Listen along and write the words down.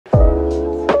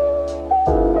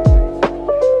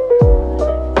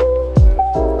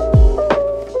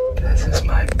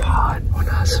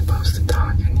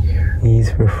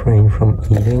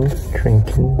eating,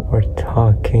 drinking, or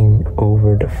talking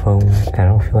over the phone. I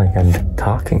don't feel like I'm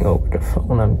talking over the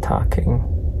phone, I'm talking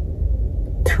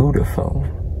to the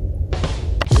phone.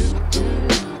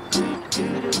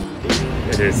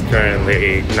 It is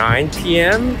currently 9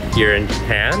 p.m. here in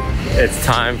Japan. It's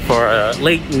time for a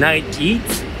late night eat.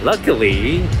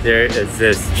 Luckily, there is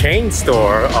this chain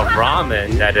store of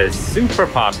ramen that is super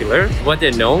popular. What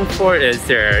they're known for is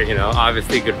their,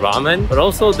 obviously good ramen, but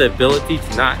also the ability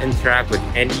to not interact with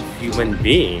any human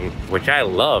being, which I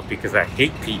love because I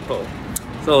hate people.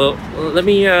 So let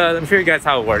me show you guys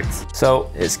how it works. So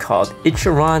it's called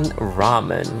Ichiran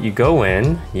Ramen. You go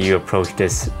in, you approach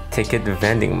this ticket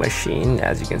vending machine.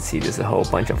 As you can see, there's a whole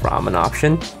bunch of ramen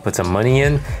options. Put some money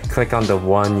in, click on the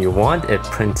one you want. It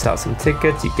prints out some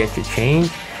tickets, you get your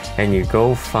change, and you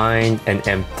go find an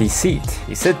empty seat.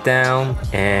 You sit down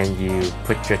and you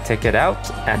put your ticket out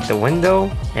at the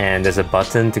window, and there's a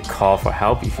button to call for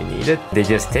help if you need it. They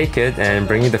just take it and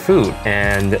bring you the food,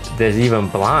 and there's even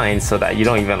blinds so that you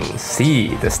don't even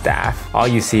see the staff. All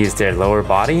you see is their lower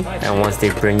body, and once they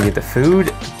bring you the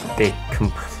food, they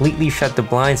completely shut the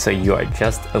blinds so you are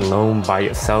just alone by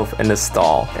yourself in the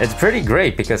stall. It's pretty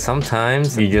great because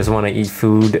sometimes you just want to eat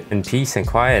food in peace and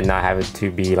quiet and not have it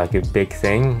to be like a big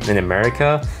thing. In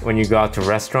America, when you go out to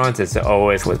restaurants, it's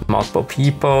always with multiple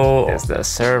people. There's the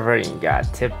server, you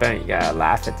gotta tip them, you gotta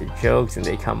laugh at the jokes, and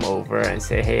they come over and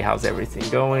say, hey, how's everything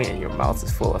going? And your mouth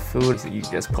is full of food, so you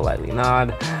just politely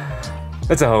nod.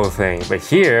 It's a whole thing. But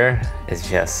here, it's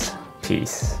just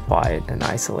peace, quiet, and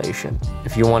isolation.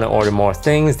 If you want to order more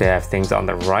things, they have things on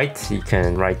the right. You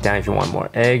can write down if you want more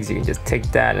eggs. You can just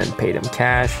take that and pay them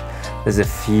cash. There's a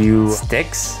few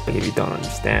sticks. If you don't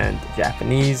understand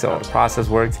Japanese or the process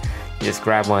works, you just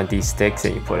grab one of these sticks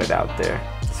and you put it out there.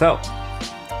 So,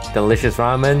 delicious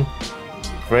ramen.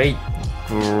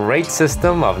 Great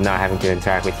system of not having to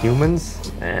interact with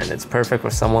humans, and it's perfect for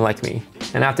someone like me.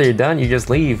 And after you're done, you just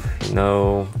leave.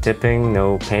 No tipping,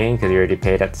 no paying, because you already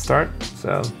paid at the start.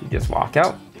 So you just walk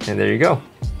out, and there you go.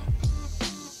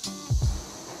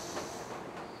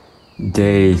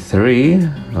 Day 3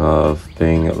 of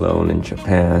being alone in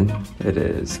Japan. It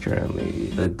is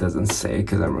currently, it doesn't say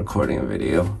because I'm recording a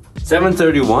video.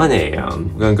 7:31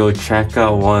 a.m. We're gonna go check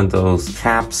out one of those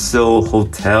capsule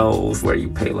hotels where you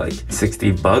pay like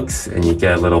 60 bucks and you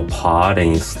get a little pod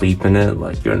and you sleep in it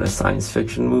like you're in a science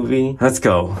fiction movie. Let's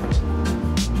go.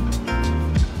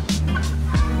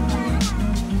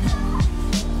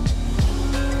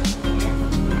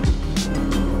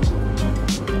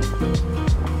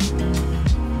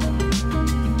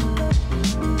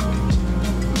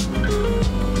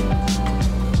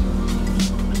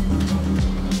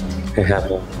 They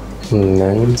have a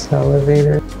men's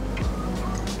elevator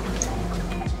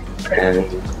and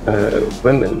a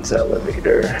women's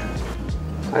elevator.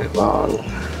 I'm on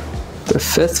the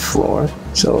 5th floor,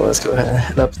 so let's go ahead and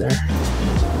head up there.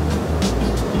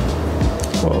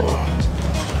 Whoa.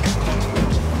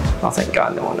 Oh, thank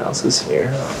God no one else is here.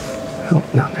 Oh,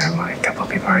 no, never mind. A couple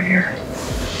people are here.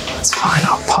 Let's find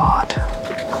our pod.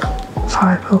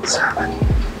 507.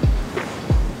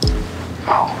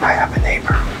 Oh, I have a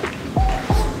neighbor.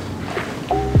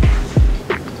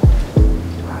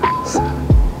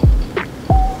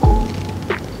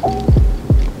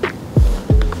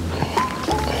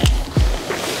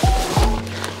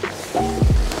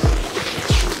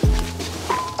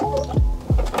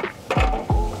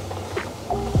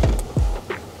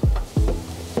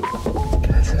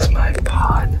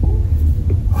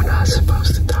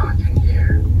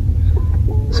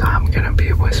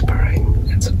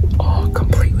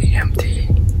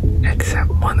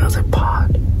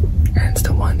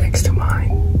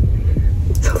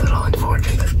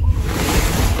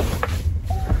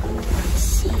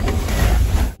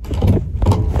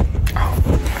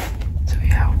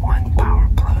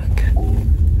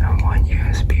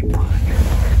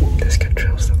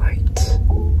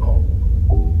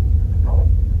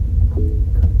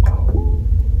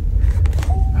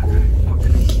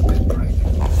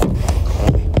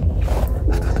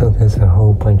 There's a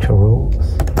whole bunch of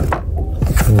rules.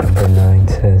 Number 9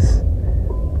 says,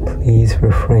 please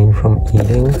refrain from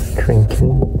eating,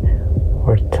 drinking,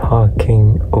 or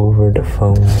talking over the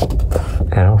phone.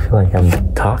 I don't feel like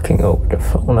I'm talking over the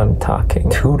phone, I'm talking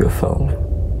to the phone.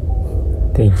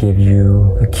 They give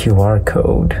you a QR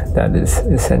code that is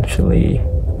essentially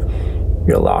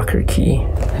your locker key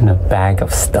and a bag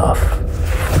of stuff.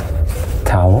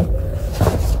 Towel.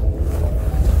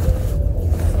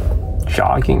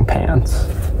 Jogging pants,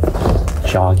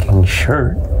 jogging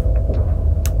shirt,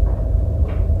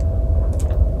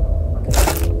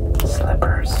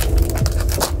 slippers,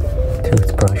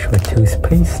 toothbrush with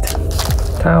toothpaste,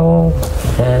 towel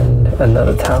and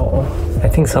another towel. I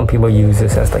think some people use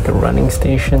this as like a running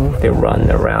station. They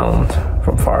run around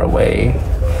from far away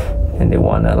and they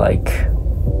want to like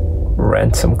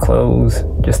rent some clothes,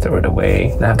 just throw it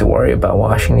away, not have to worry about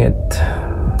washing it.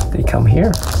 They come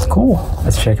here. Cool.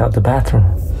 Let's check out the bathroom.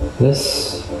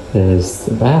 This is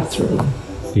the bathroom.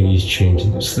 Please change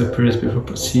into slippers before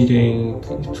proceeding.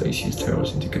 Please place your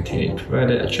towels into container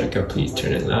provided. At checkout, please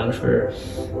turn it on for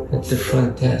at the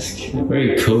front desk.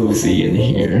 Very cozy in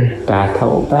here. Bath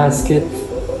towel basket.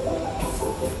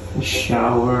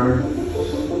 Shower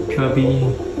cubby.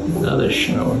 Another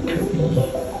shower cubby.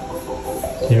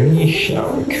 3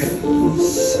 shower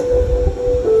cubbies.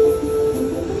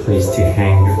 Place to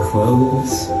hang your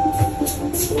clothes.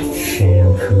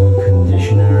 Shampoo,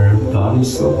 conditioner, body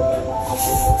soap.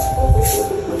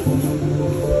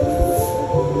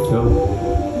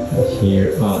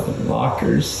 Here are the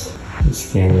lockers.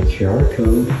 Scan your QR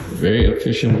code. Very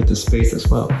efficient with the space as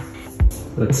well.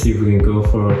 Let's see if we can go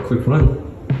for a quick run.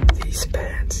 These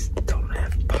pants don't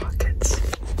have pockets.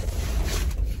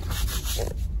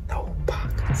 No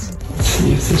pockets. Let's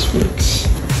see if this works.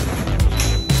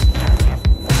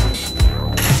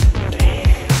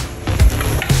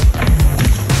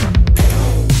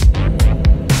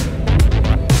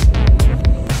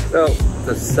 So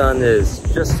the sun is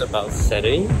just about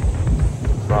setting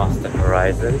across the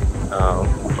horizon.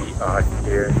 We are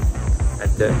here at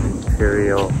the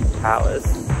Imperial Palace,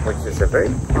 which is a very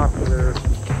popular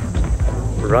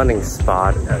running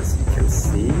spot. As you can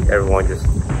see, everyone just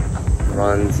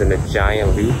runs in a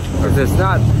giant leap. There's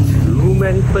not too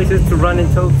many places to run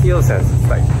in Tokyo since it's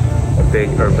like a big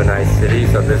urbanized city,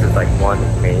 so this is like one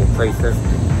of the main places.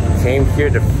 We came here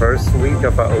the first week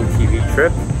of our OTV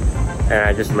trip, and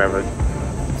I just remember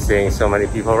seeing so many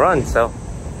people run, so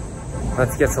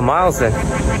let's get some miles in.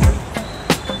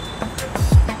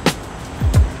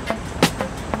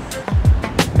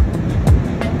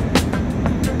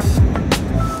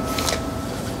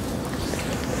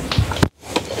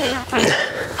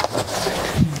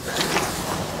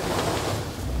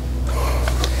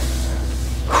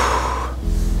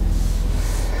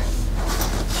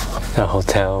 A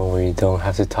hotel where you don't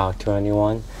have to talk to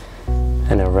anyone,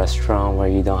 and a restaurant where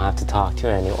you don't have to talk to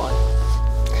anyone.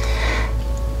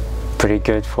 Pretty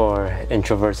good for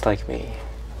introverts like me.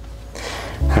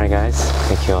 Alright guys,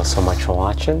 thank you all so much for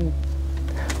watching.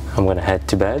 I'm gonna head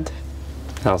to bed.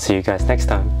 I'll see you guys next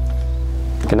time.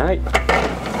 Good night.